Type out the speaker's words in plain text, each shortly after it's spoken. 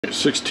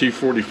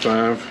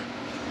6T45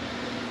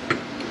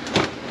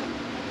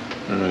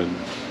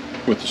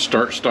 with the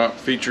start-stop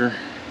feature.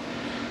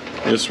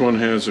 This one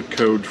has a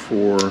code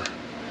for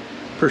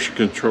pressure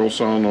control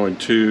solenoid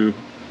 2,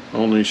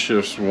 only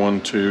shifts 1,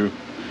 2.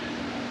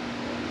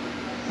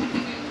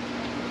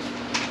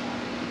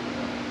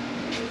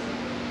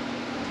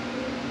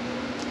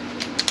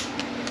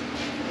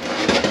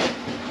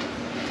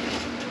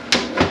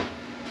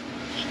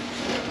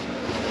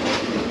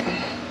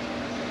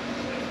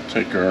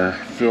 Take our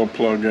fill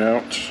plug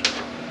out.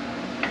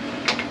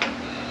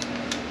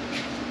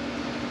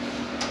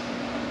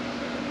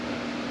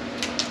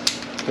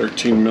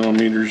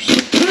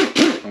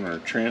 $13mm on our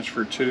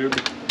transfer tube.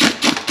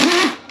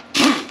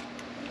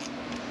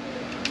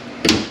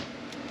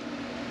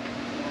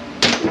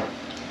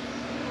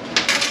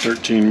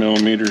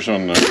 $13mm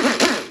on the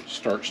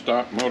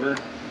start-stop motor.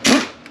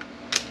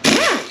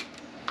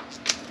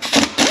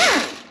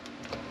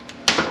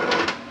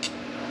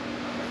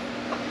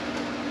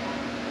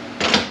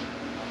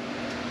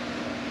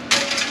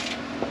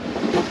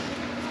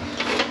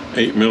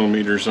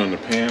 $8mm on the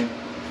pan.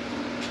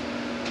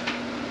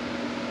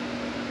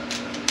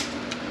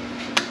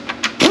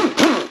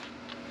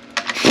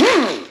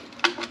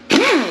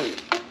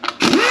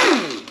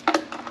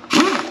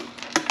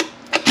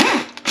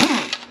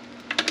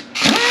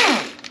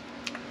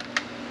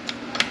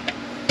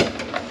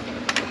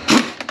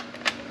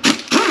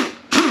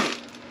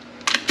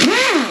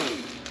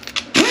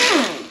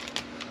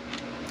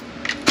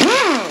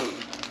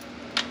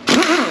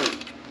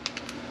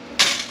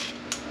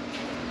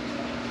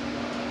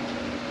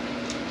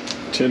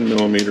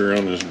 $10mm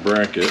on this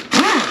bracket.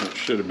 It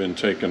should have been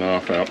taken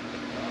off out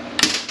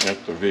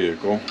at the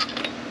vehicle.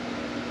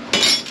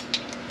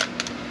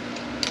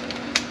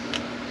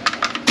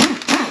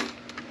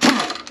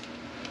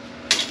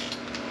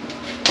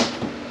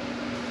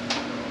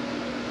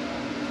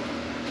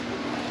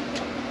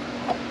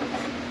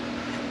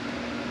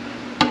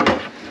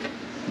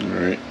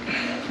 Alright,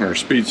 our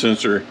speed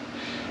sensor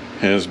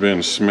has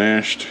been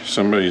smashed.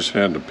 Somebody's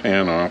had the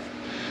pan off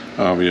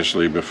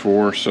obviously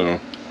before, so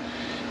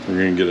we're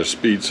going to get a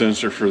speed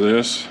sensor for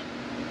this.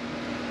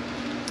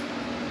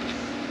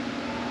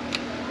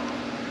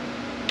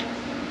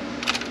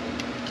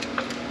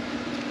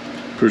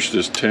 Push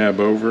this tab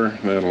over.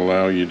 That'll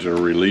allow you to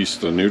release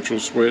the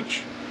neutral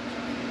switch.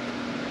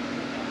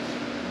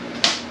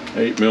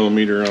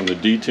 8mm on the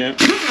detent.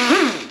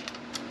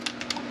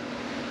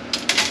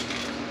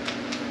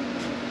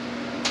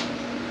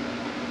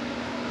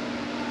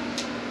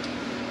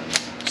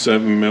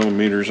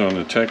 $7mm on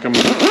the Tecum.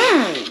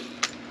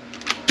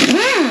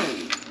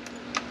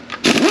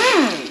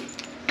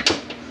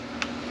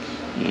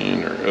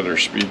 And our other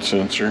speed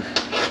sensor.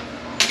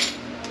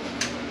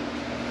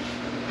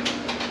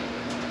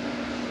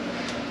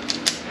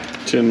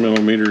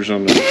 $10mm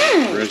on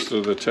the rest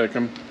of the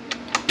Tecum.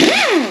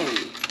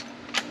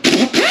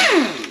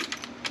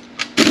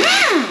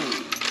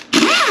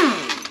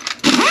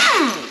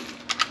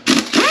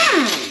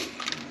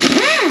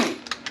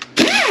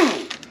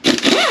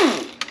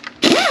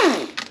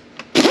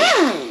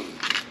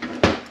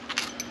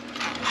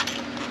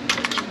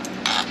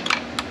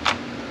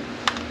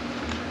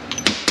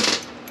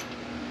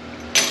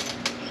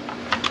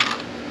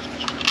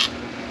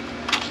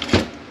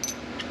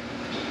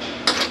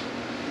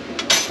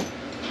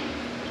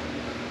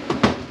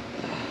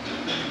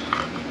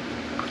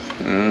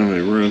 They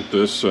ruined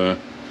this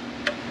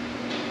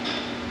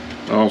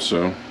also,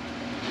 so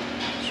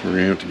we're going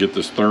to have to get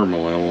this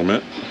thermal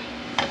element.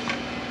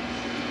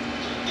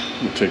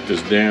 We'll take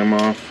this dam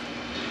off,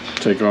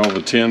 take all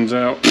the tins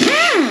out.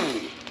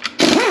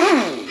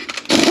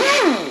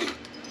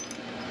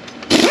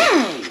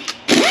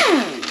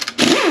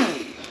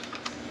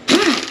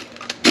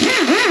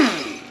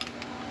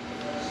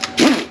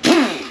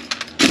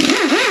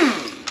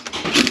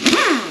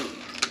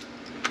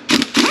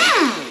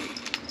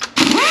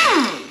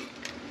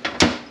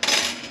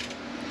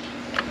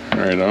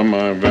 Alright, on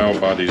my valve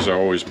bodies I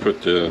always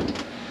put the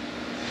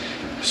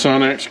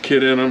Sonax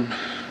kit in them,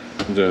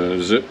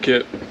 the zip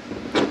kit,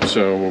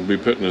 so we'll be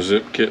putting a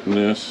zip kit in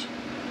this.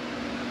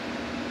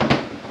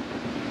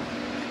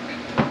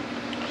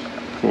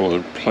 Pull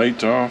the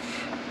plate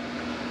off.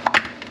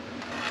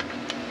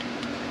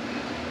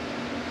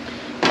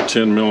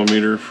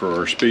 10mm for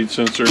our speed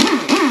sensor.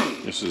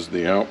 This is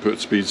the output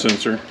speed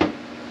sensor.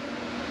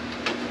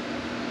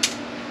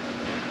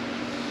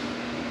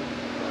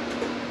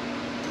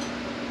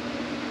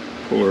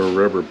 Pull our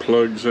rubber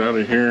plugs out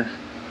of here.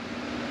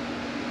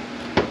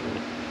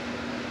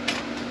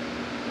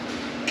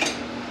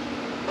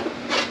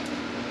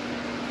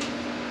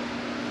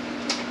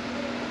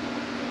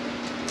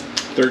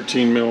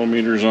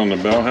 $13mm on the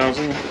bell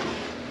housing.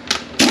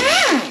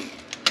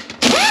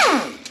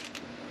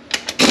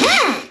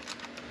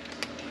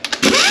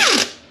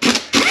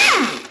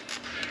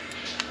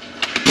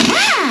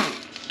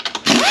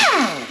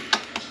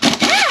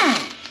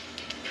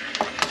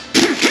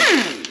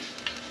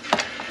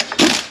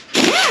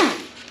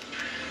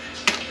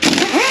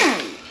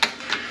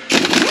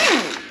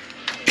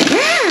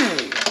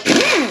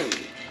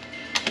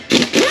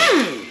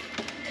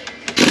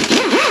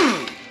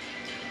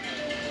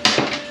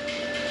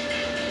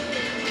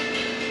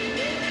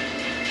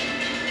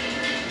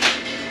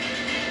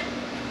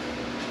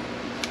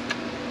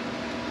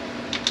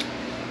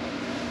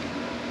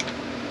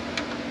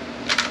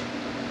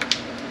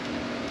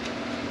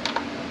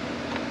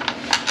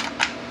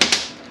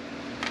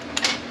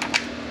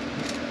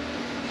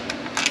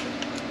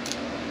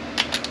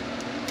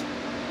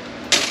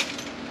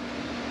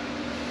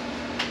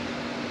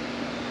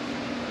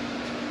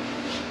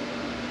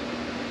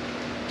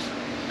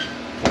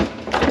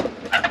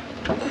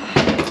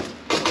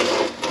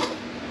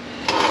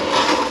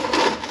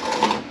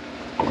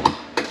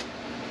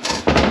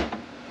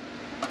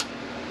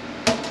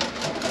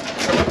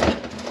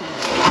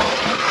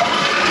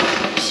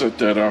 set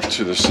that off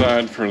to the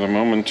side for the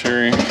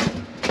momentary.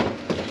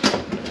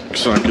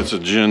 Looks like it's a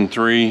Gen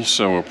 3,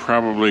 so we're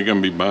probably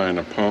going to be buying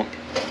a pump.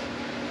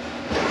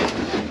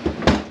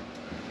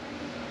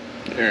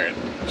 Alright,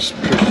 let's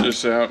push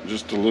this out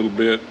just a little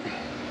bit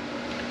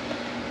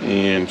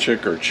and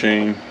check our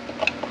chain.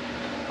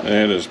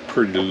 That is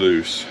pretty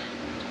loose,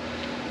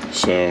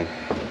 so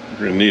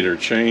we're going to need our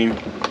chain.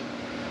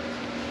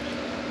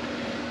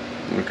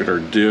 Look at our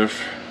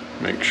diff,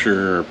 make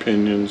sure our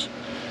pinions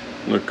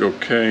look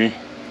okay.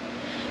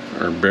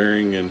 Our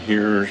bearing in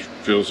here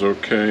feels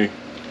okay.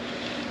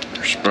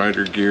 Our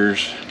spider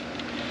gears,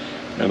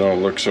 it all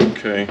looks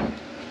okay.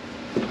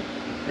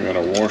 We got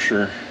a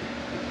washer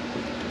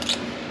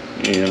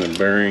and a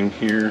bearing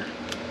here.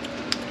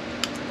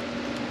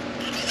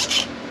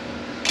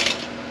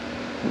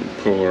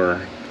 Pull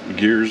our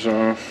gears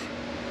off.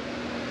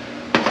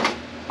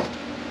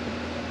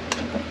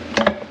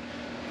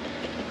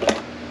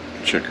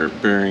 Check our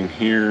bearing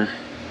here.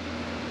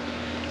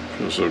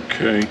 Feels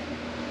okay.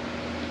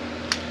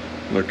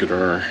 Look at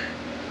our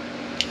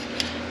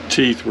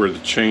teeth where the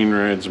chain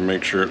rides and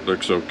make sure it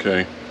looks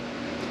okay.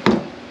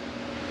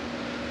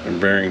 Our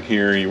bearing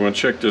here, you want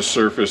to check this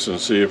surface and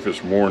see if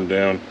it's worn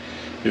down.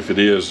 If it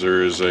is,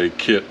 there is a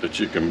kit that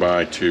you can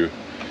buy to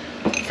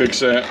fix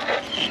that.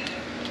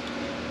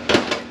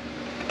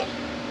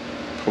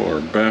 Pull our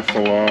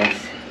baffle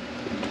off.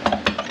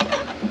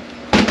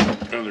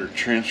 Other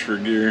transfer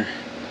gear.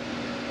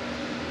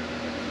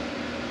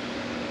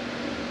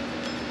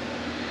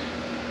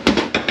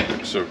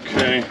 It's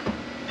okay.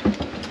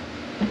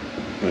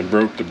 I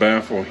broke the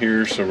baffle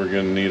here, so we're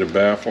going to need a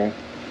baffle.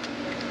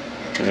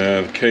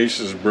 The case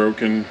is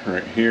broken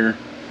right here.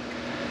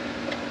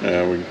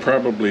 We can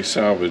probably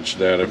salvage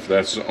that if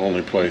that's the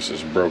only place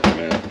it's broken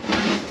at.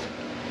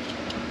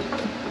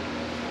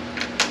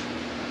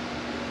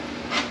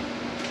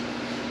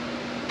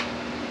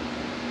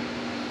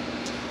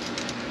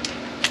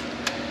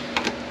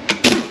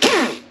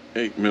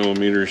 Eight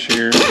millimeters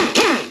here.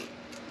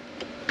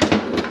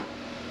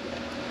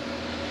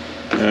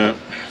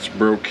 It's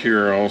broke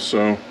here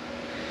also.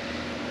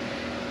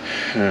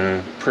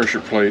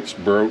 Pressure plate's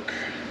broke.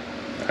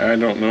 I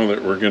don't know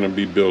that we're going to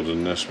be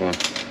building this one.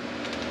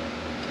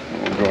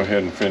 We'll go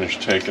ahead and finish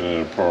taking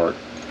it apart.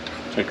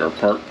 Take our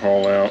part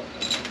pawl out.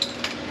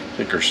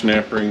 Take our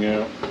snap ring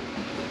out.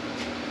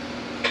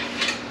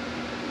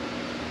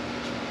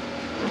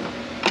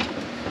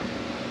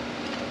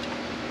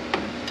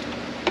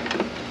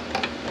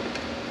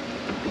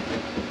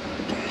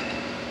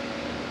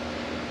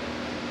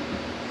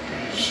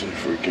 See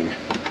if we can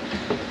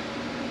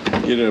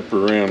get up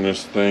around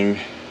this thing.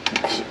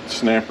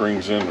 Snap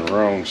ring's in the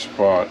wrong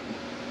spot,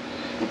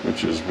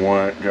 which is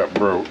why it got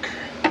broke.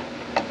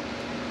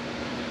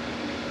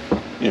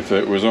 If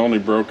it was only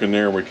broken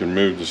there, we can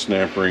move the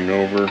snap ring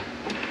over,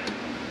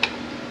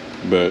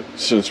 but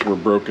since we're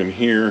broken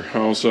here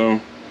also,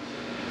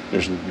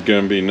 there's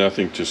going to be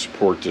nothing to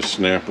support the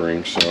snap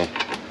ring, so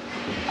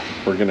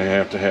we're going to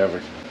have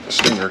a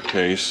center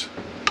case.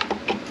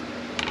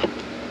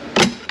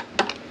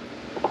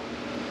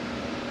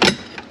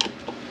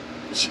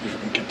 Let's see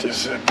if we can get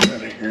this up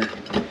out of here.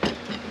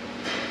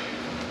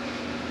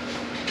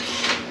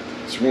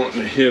 It's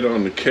wanting to hit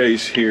on the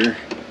case here.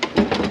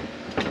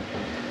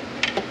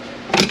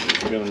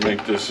 It's going to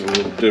make this a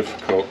little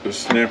difficult. The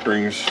snap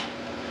ring's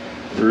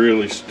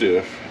really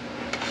stiff.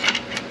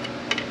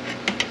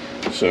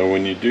 So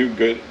when you do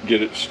get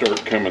it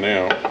start coming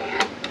out,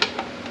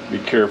 be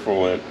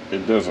careful that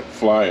it doesn't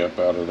fly up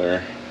out of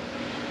there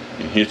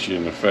and hit you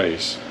in the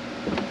face.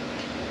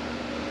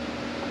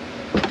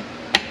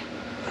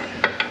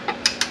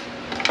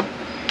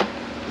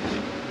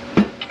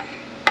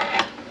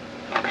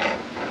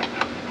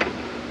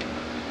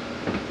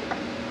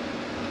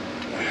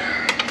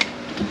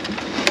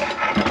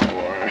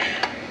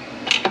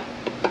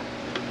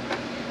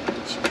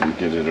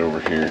 Get it over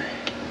here.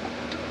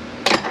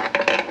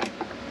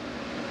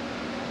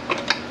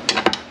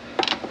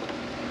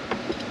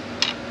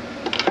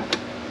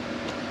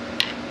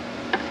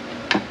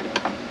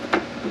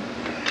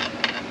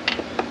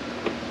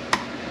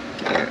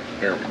 Alright,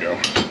 there we go.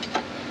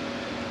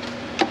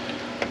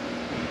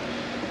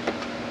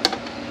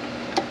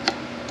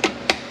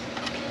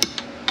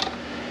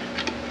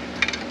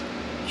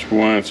 That's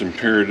why it's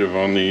imperative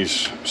on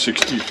these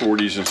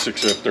 6040s and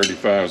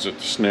 6F35s that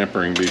the snap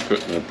ring be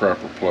put in the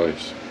proper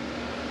place.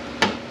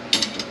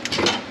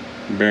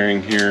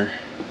 Bearing here.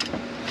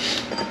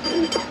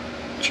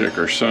 Check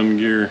our sun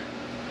gear.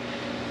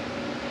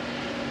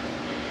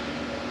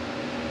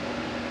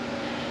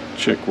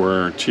 Check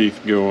where our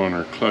teeth go on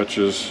our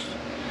clutches.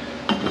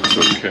 Looks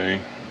okay.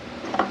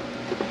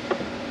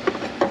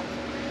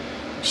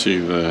 See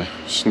the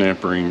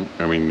snap ring,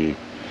 the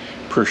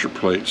pressure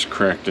plate's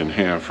cracked in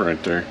half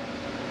right there.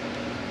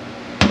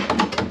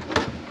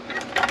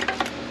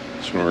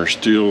 So our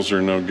steels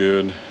are no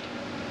good.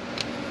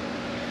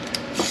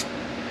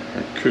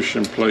 Our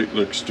cushion plate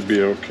looks to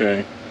be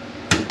okay.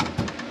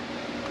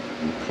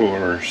 Pull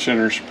our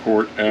center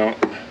support out.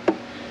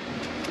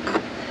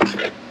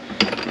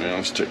 Well,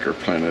 let's take our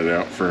planet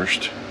out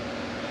first.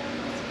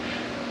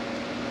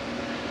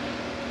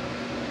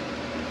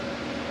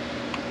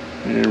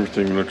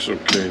 Everything looks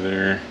okay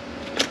there.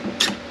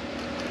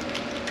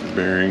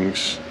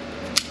 Bearings.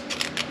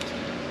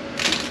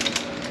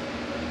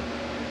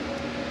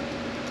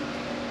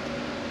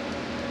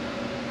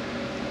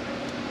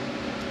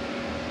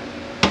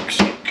 Looks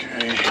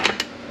okay.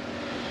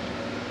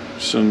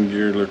 Sun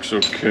gear looks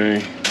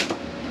okay.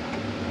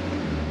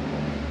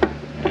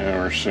 And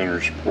our center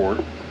support.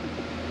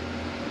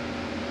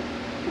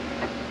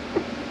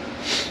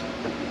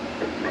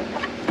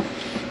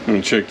 I'm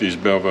going to check these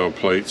Belleville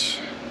plates,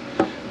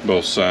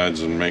 both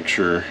sides, and make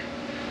sure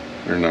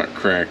they're not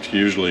cracked.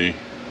 Usually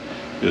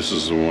this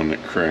is the one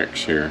that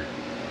cracks here.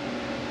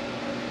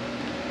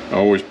 I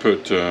always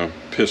put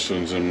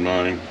pistons in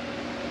mine.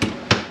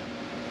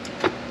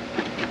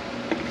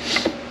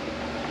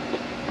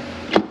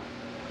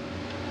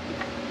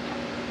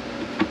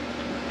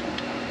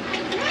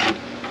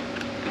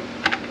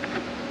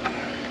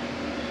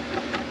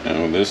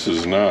 Now this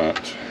is not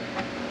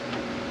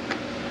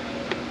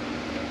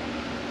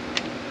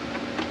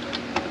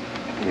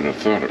what I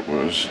thought it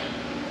was.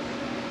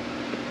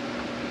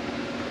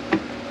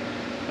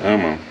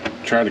 I'm gonna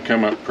try to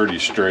come up pretty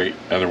straight,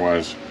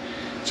 otherwise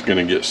it's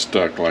gonna get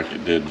stuck like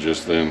it did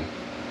just then.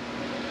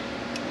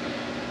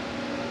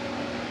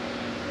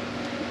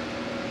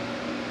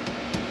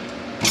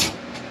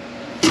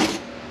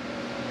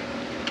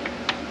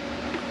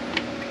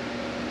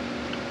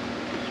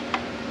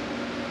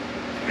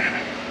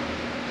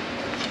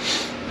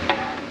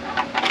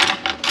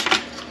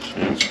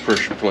 And this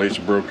pressure plate's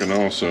broken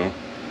also.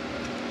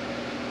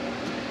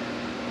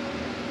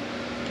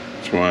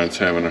 That's why it's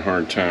having a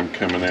hard time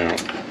coming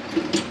out.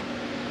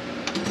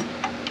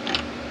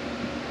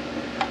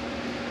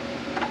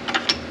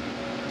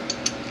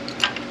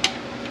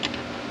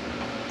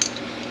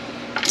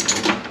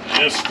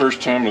 That's the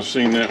first time I've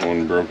seen that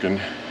one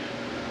broken.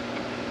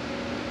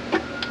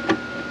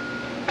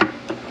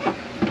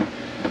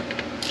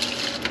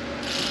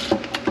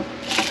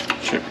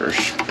 Check our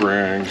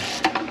sprag.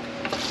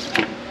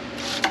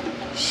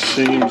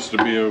 Seems to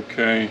be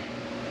okay.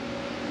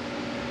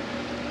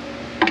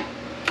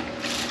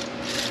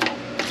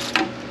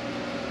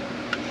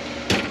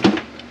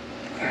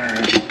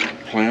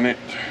 Planet,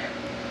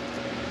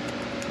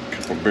 a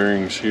couple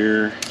bearings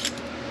here.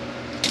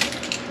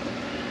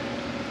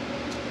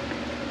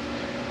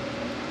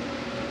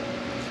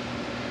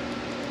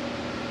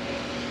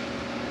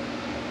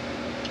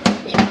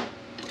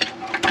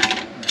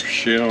 Our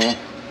shell.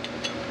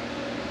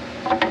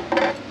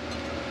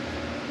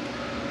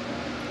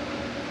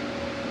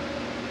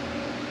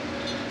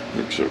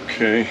 Looks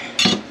okay.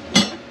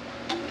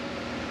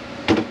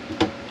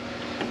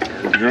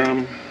 Our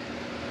drum.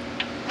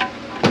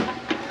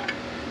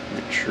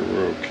 Sure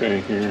we're okay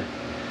here.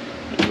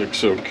 It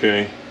looks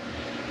okay.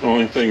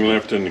 Only thing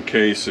left in the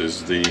case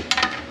is the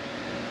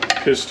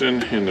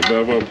piston and the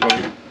bevel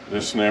plate.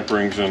 This snap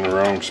ring's in the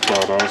wrong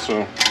spot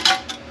also.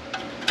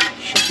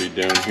 Should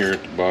be down here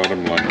at the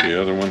bottom like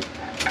the other one.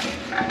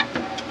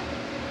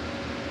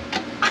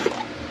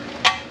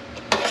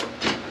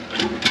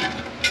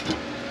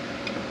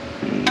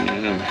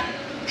 And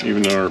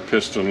even though our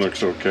piston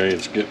looks okay,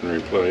 it's getting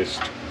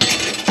replaced.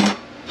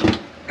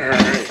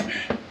 Alright.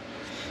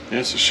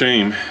 That's a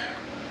shame.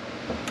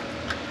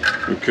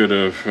 We could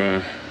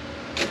have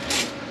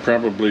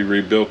probably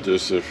rebuilt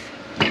this if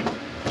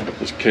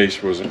this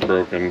case wasn't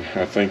broken.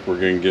 I think we're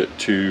going to get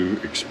too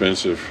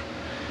expensive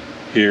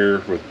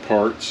here with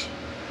parts.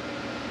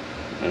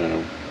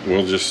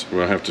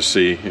 We'll have to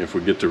see. If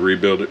we get to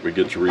rebuild it, we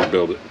get to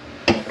rebuild it.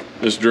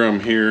 This drum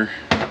here,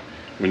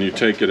 when you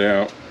take it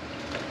out,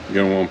 you're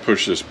going to want to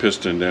push this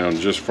piston down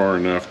just far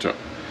enough to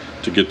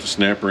get the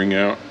snap ring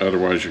out.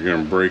 Otherwise you're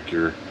going to break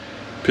your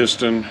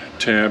piston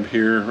tab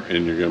here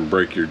and you're going to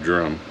break your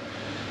drum.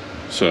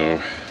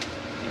 So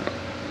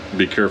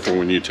be careful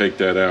when you take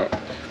that out.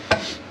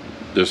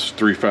 This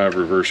 3.5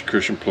 reverse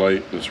cushion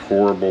plate is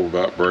horrible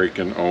about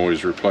breaking.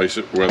 Always replace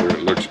it whether it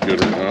looks good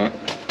or not.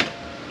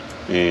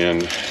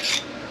 And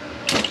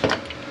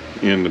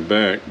in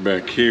the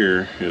back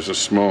here is a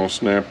small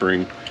snap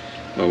ring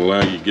that'll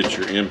allow you to get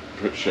your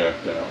input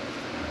shaft out.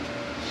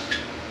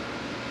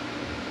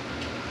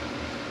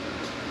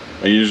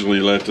 I usually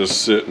let this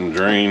sit and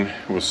drain.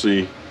 We'll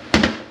see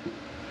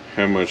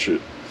how much it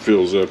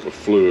fills up with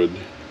fluid,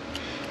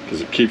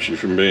 because it keeps you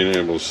from being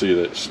able to see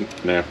that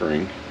snap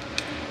ring.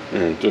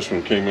 And this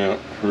one came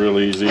out real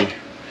easy.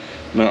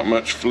 Not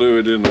much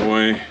fluid in the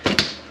way.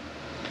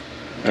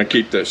 I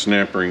keep that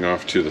snap ring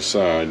off to the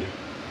side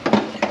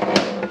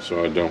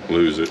so I don't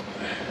lose it.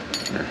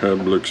 Our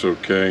hub looks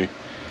okay.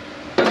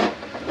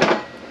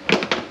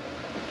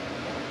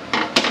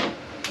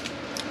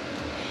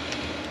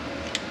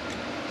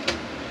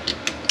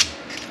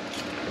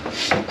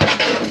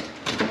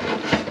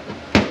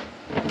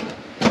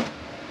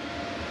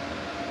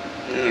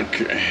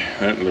 Okay,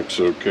 that looks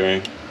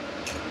okay.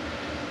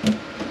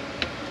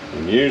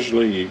 And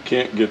usually you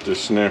can't get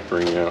this snap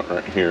ring out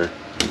right here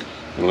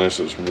unless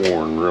it's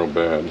worn real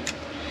bad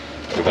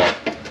without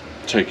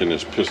taking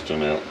this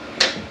piston out.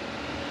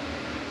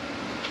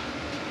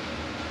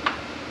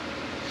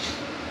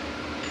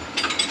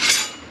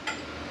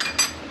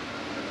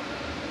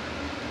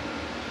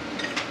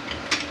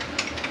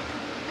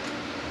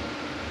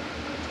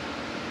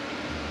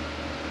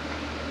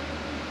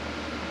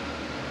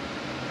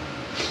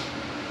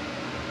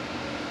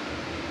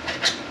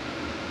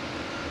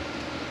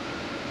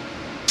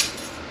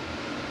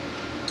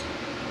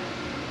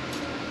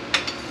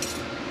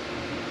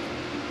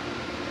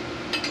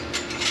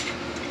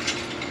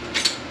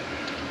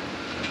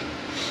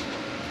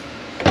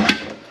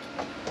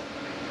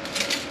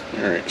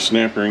 Alright,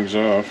 snap rings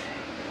off,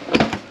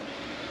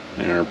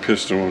 and our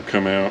piston will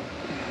come out.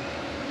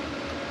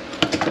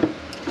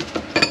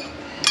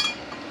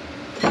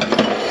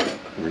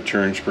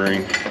 Return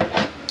spring.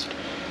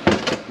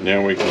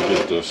 Now we can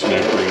get the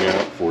snap ring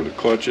out for the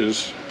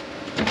clutches.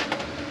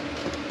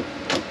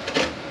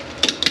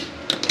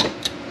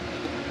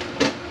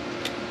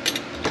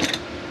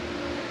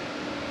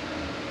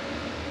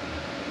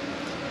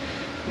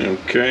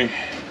 Okay.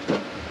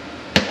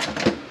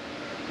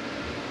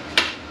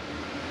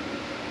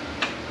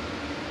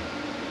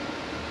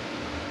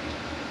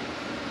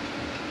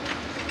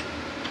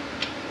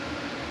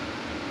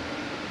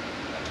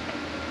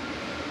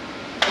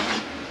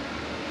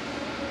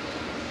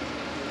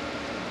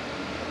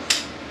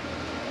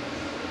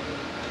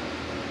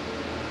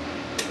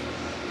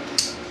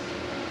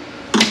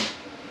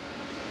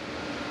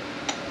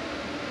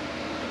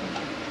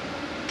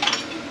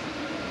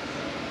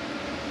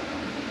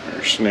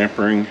 Snap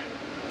ring,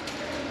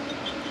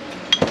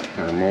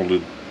 our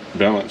molded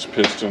balance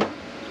piston,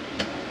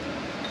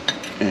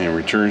 and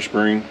return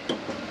spring.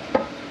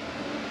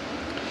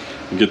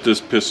 Get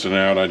this piston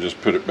out, I just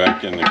put it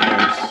back in the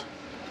case.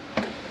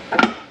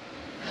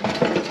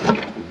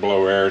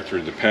 Blow air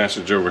through the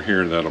passage over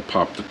here, that'll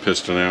pop the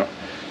piston out.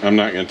 I'm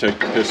not going to take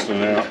the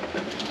piston out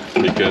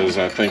because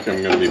I think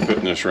I'm going to be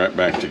putting this right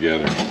back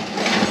together.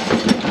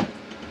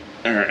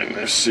 Alright,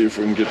 let's see if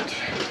we can get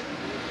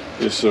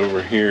this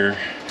over here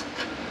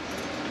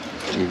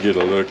and get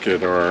a look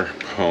at our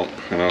pump,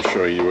 and I'll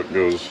show you what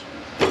goes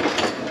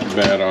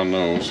bad on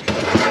those.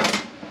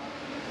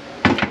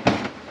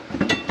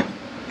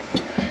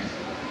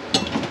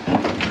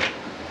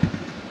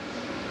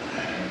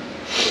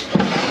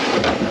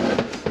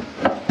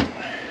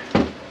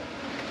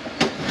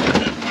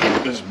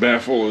 This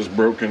baffle is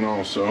broken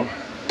also.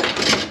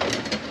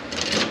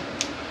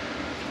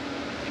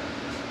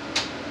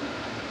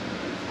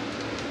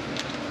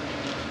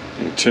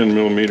 And 10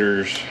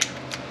 millimeters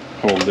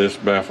hold this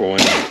baffle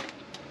in.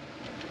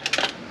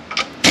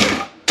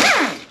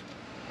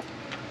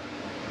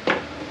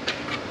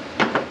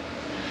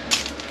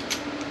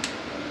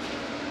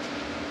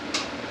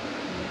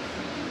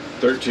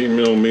 $13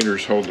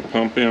 millimeters hold the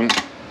pump in.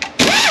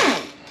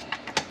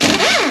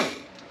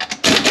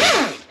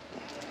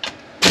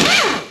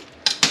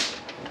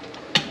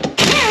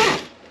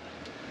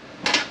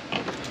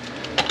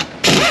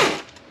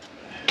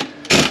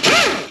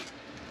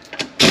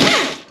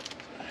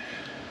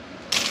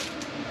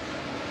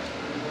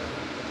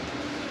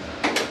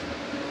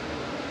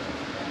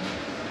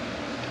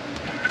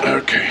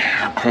 Okay,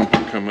 our pump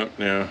will come up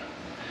now.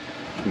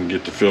 You can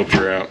get the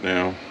filter out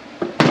now.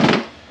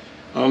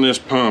 On this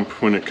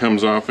pump, when it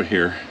comes off of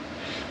here,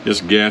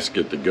 this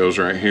gasket that goes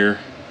right here,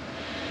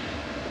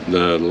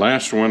 the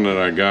last one that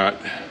I got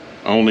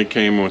only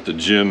came with the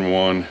Gen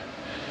 1,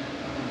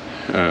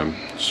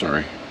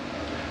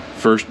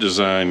 first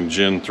design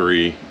Gen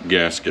 3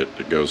 gasket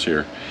that goes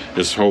here.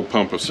 This whole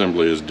pump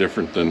assembly is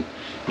different than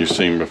you've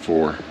seen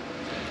before.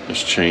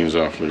 This chain's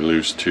awfully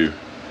loose too.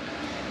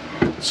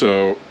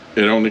 So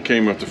it only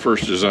came with the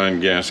first design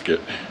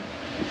gasket.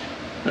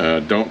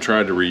 Don't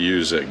try to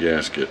reuse that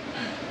gasket.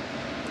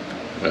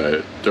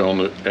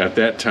 At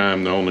that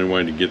time, the only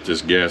way to get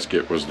this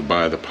gasket was to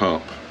buy the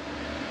pump.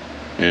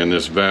 And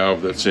this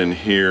valve that's in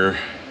here,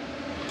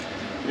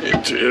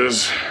 it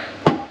is,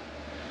 I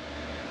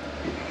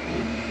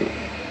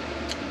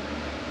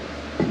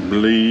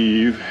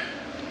believe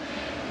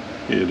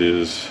it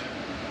is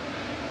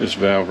this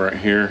valve right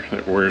here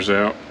that wears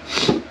out.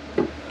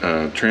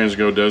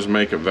 Transgo does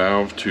make a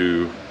valve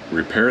to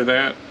repair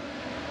that.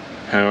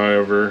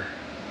 However,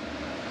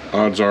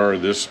 odds are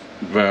this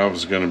valve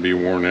is going to be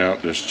worn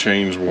out, this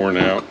chain's worn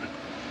out,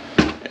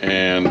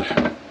 and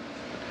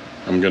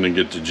I'm going to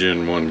get the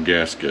Gen 1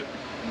 gasket.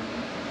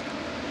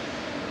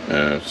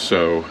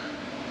 So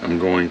I'm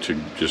going to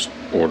just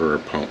order a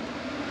pump.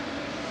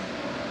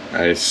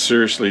 I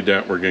seriously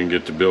doubt we're going to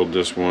get to build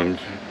this one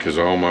because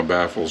all my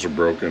baffles are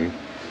broken.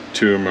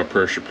 2 of my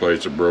pressure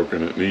plates are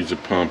broken. It needs a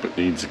pump, it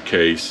needs a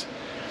case,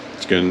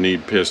 it's going to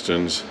need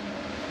pistons.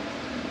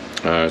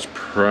 It's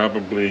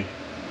probably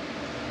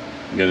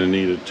going to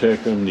need a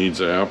Tecum, needs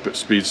an output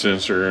speed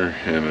sensor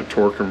and a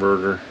torque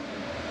converter.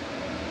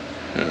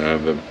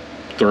 The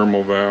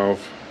thermal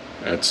valve,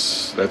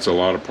 that's a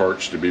lot of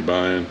parts to be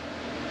buying.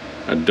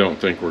 I don't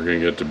think we're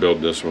going to get to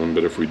build this one,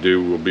 but if we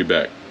do, we'll be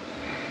back.